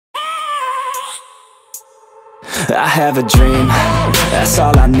I have a dream, that's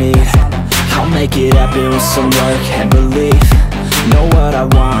all I need. I'll make it happen with some work and belief. Know what I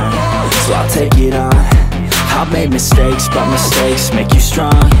want, so I'll take it on. I've made mistakes, but mistakes make you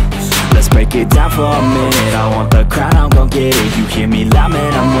strong. Let's break it down for a minute. I want the crown, I'm gon' get it. You hear me loud,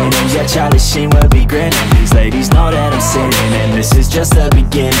 man, I'm winning. Yeah, Charlie Sheen will be grinning. These ladies know that I'm sinning, and this is just the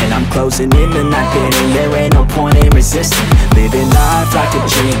beginning. I'm closing in the night inning. There ain't no point in resisting. Living life like a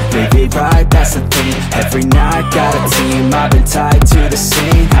dream, live it right, that's the thing. Every night, got a team, I've been tied to the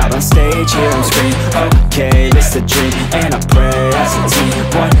scene. Out on stage, here I'm scream, okay, this a dream. And I pray as a team,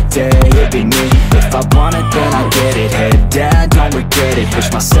 one day it'll be me. If I want it, then I get it. Head down, don't regret it.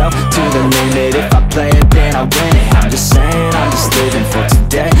 Push myself to the limit. If I play it, then I win it. I'm just saying, I'm just living for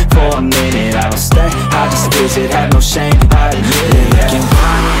today. For a minute, I don't stay, I just visit. Have no shame, I admit it. Looking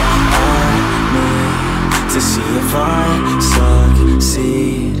right at me to see if I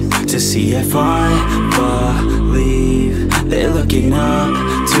succeed, to see if I believe. They're looking up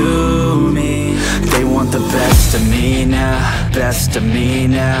to me. They want the best of me now, best of me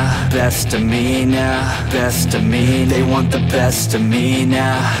now, best of me now, best of me. They want the best of me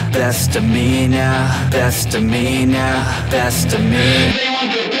now, best of me now, best of me now, best of me. They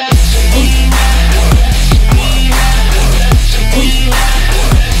want the best of me now.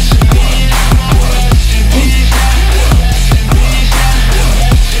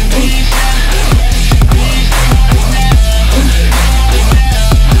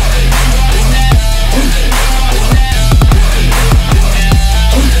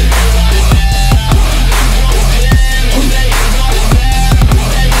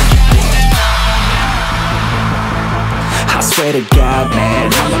 Swear to God,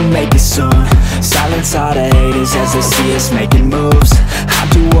 man, I'ma make it soon. Silence all the haters as they see us making moves. I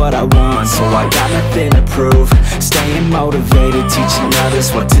do what I want, so I got nothing to prove. Staying motivated, teaching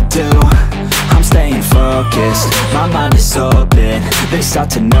others what to do. I'm staying focused, my mind is open. They start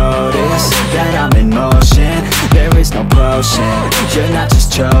to notice that I'm in motion. There is no potion, you're not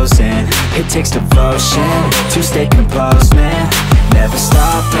just chosen. It takes devotion to stay composed, man. Never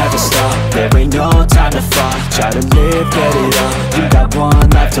stop, there ain't no time to fall. Try to live, get it all, you got one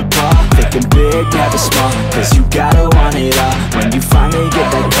life to ball. Thinking big, never small, cause you gotta want it all. When you finally get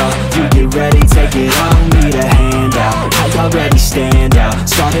that call, you get ready, take it all. Need a hand out, I already stand out.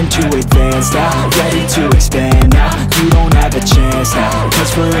 Starting to advance now, ready to expand now. You don't have a chance now,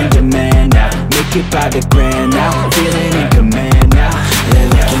 cause we're in demand now. Make it by the grand now, feeling in command now.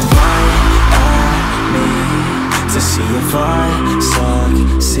 They're looking right at me to see if I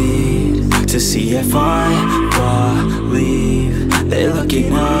succeed, to see if I believe. They're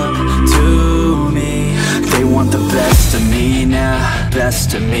looking up to me. They want the best of me now,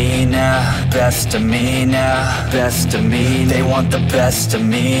 best of me now, best of me now, best of me. They want the best of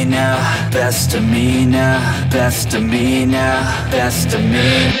me now, best of me now, best of me now, best of me.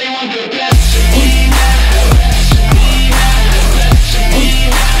 They want the best of me now.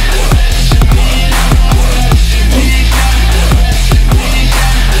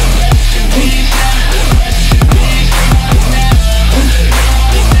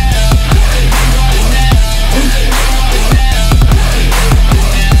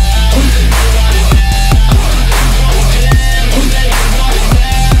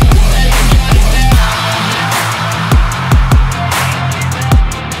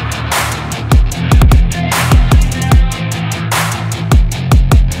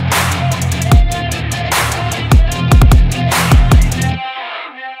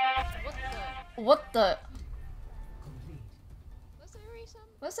 What the?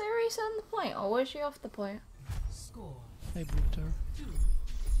 Was there a reset on the point, or was she off the point? Score. I booped her.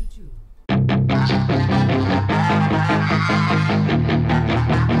 2-2.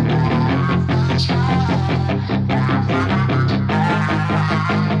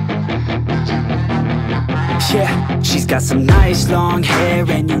 Yeah, she's got some nice long hair,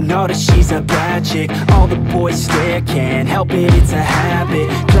 and you know that she's a bad chick. All the boys stare, can't help it, it's a habit.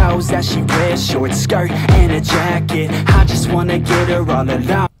 Clothes that she wears, short skirt and a jacket. I just wanna get her all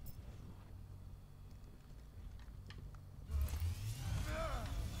alone.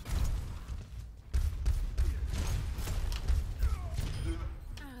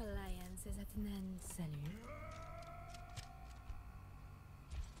 Our alliance is at an end, salut.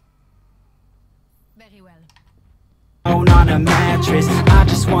 Very well. On a mattress, I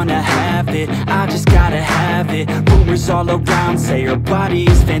just wanna have it, I just gotta have it. Rumors all around say her body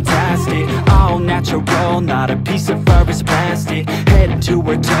is fantastic. All natural, not a piece of fur is plastic. Head to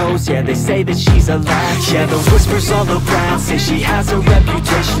her toes, yeah, they say that she's a latch. Yeah, the whispers all around say she has a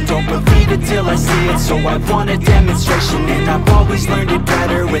reputation. Don't believe it till I see it, so I want a demonstration. And I've always learned it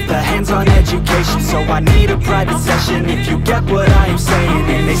better with a hand hands-on education, so I need a private session if you get what I am saying.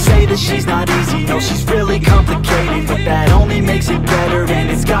 And they say that she's not easy, no, she's really complicated, but that only makes it better, and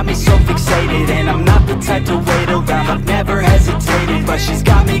it's got me so fixated. And I'm not the type to wait around, I've never hesitated, but she's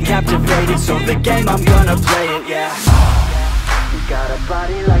got me captivated, so the game, I'm gonna play it, yeah. She's got a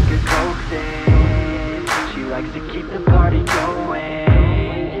body like a coke thing, she likes to keep the party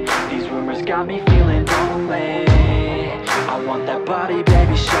going. These rumors got me feeling lonely, I want that body,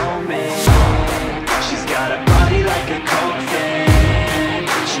 baby, show me. She's got a body like a coke thing,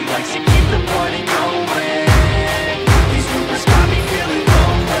 she likes to keep the party going. These rumors got me feeling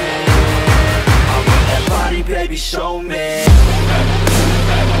lonely, I want that body, baby, show me.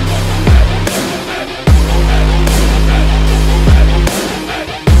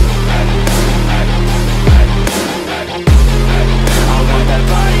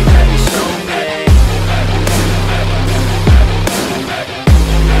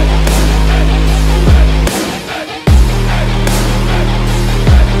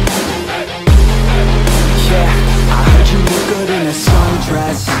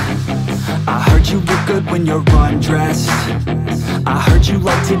 I heard you look good when you're undressed, I heard you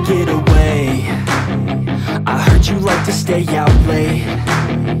like to get away, I heard you like to stay out late,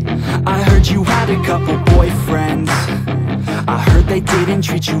 I heard you had a couple boyfriends, I heard they didn't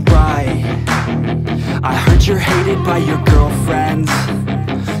treat you right, I heard you're hated by your girlfriends,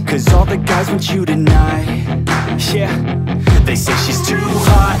 cause all the guys want you tonight. Yeah, they say she's too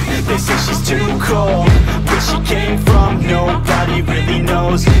hot, they say she's too cold, where she came from nobody really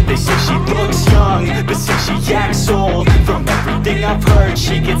knows. They say she looks young, but say she acts old. From everything I've heard,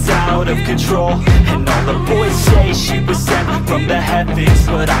 she gets out of control, and all the boys say she was sent from the heavens,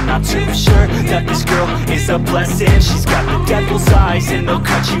 but I'm not too sure that this girl is a blessing. She's got the devil's eyes and they'll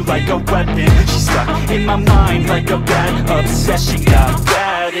cut you like a weapon. She's stuck in my mind like a bad obsession, got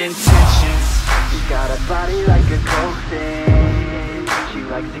bad intentions. She's got a body like a coke thing, she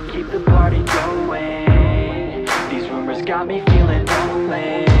likes to keep the party going. These rumors got me feeling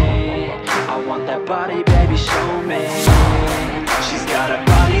lonely, I want that body, baby, show me. She's got a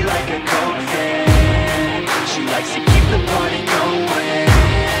body like a coke thing, she likes to keep the party going.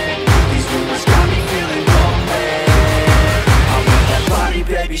 These rumors got me feeling lonely, I want that body,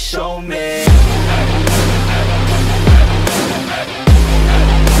 baby, show me.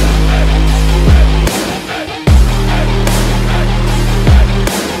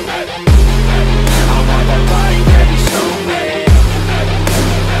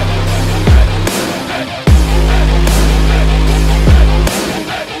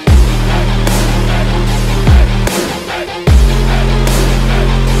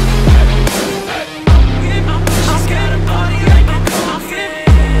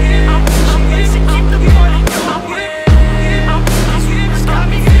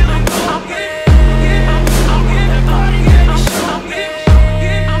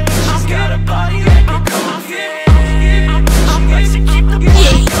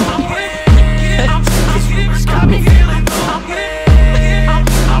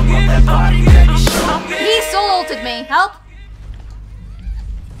 Help!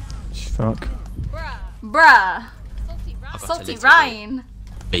 Fuck. Bruh. Salty Ryan.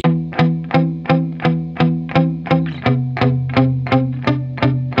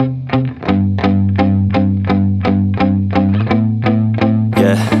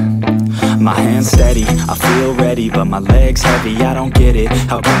 My hands steady, I feel ready, but my legs heavy, I don't get it.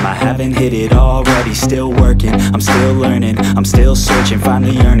 How come I haven't hit it already? Still working, I'm still learning, I'm still searching,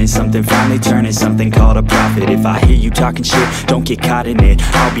 finally earning something, finally turning something called a profit. If I hear you talking shit, don't get caught in it.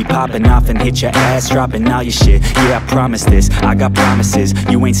 I'll be popping off and hit your ass, dropping all your shit. Yeah, I promise this, I got promises,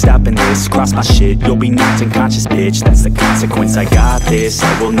 you ain't stopping this. Cross my shit, you'll be knocked unconscious, bitch. That's the consequence, I got this,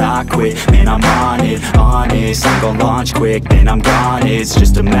 I will not quit. Man, I'm on it, honest, I'm gon' launch quick, then I'm gone. It's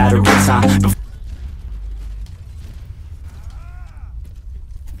just a matter of time.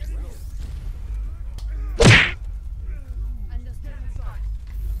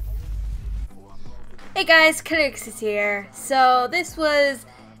 Hey guys, Calixis here. So this was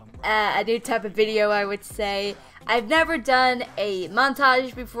a new type of video, I would say. I've never done a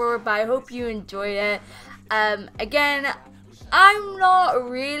montage before, but I hope you enjoyed it. Again, I'm not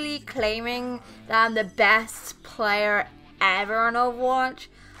really claiming that I'm the best player ever on Overwatch.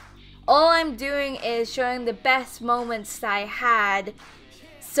 All I'm doing is showing the best moments that I had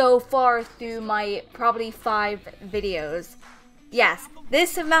so far through my probably 5 videos. Yes,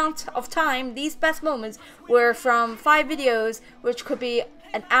 this amount of time, these best moments were from 5 videos, which could be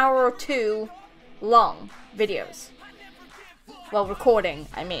an hour or 2 long videos. Well, recording,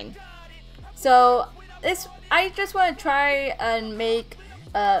 I mean. So, I just want to try and make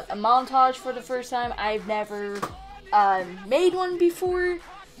a montage for the first time. I've never made one before.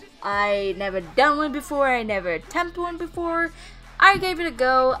 I never done one before. I never attempted one before. I gave it a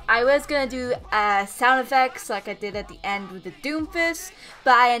go. I was gonna do sound effects like I did at the end with the Doomfist,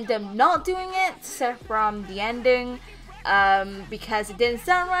 but I ended up not doing it except from the ending because it didn't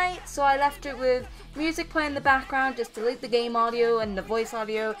sound right. So I left it with music playing in the background, just delete the game audio and the voice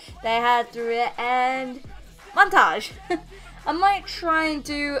audio that I had through it, and montage. I might try and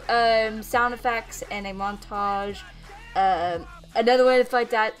do sound effects and a montage another way if I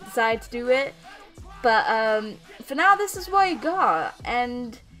decide to do it. But for now, this is what I got,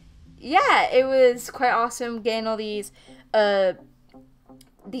 and yeah, it was quite awesome getting all these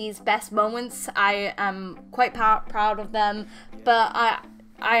best moments. I am quite proud of them, but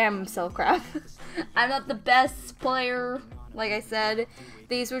I am so crap. I'm not the best player, like I said.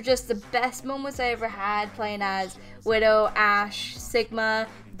 These were just the best moments I ever had playing as Widow, Ashe, Sigma,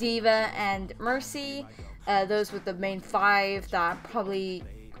 Diva, and Mercy. Those were the main 5 that I probably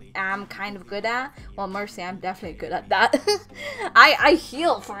am kind of good at. Well, Mercy, I'm definitely good at that. I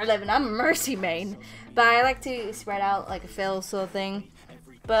heal for a living. I'm a Mercy main, but I like to spread out like a Phil sort of thing.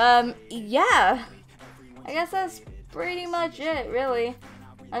 But yeah, I guess that's pretty much it, really.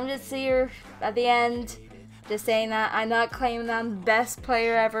 I'm just here at the end, just saying that I'm not claiming that I'm the best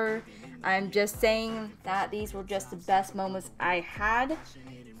player ever. I'm just saying that these were just the best moments I had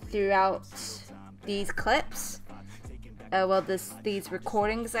throughout these clips. Well, these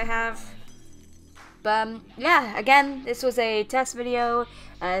recordings I have. But yeah, again, this was a test video.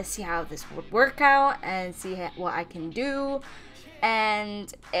 See how this would work out and see what I can do.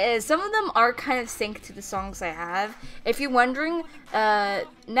 And some of them are kind of synced to the songs I have. If you're wondering,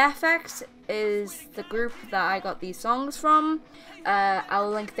 Netflix is the group that I got these songs from.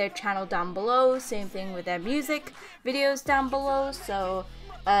 I'll link their channel down below. Same thing with their music videos down below. So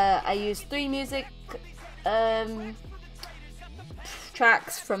I use 3 music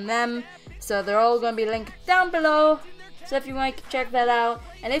tracks from them. So they're all going to be linked down below. So if you want to check that out,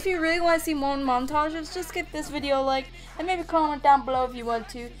 and if you really want to see more montages, just give this video a like, and maybe comment down below if you want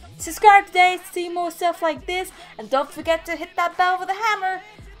to. Subscribe today to see more stuff like this, and don't forget to hit that bell with a hammer.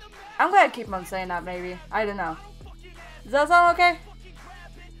 I'm going to keep on saying that, maybe. I don't know. Does that sound okay?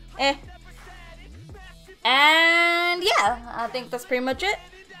 And yeah, I think that's pretty much it.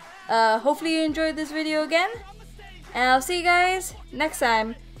 Hopefully you enjoyed this video again, and I'll see you guys next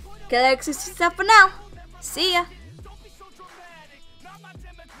time. Get exercise up for now. See ya.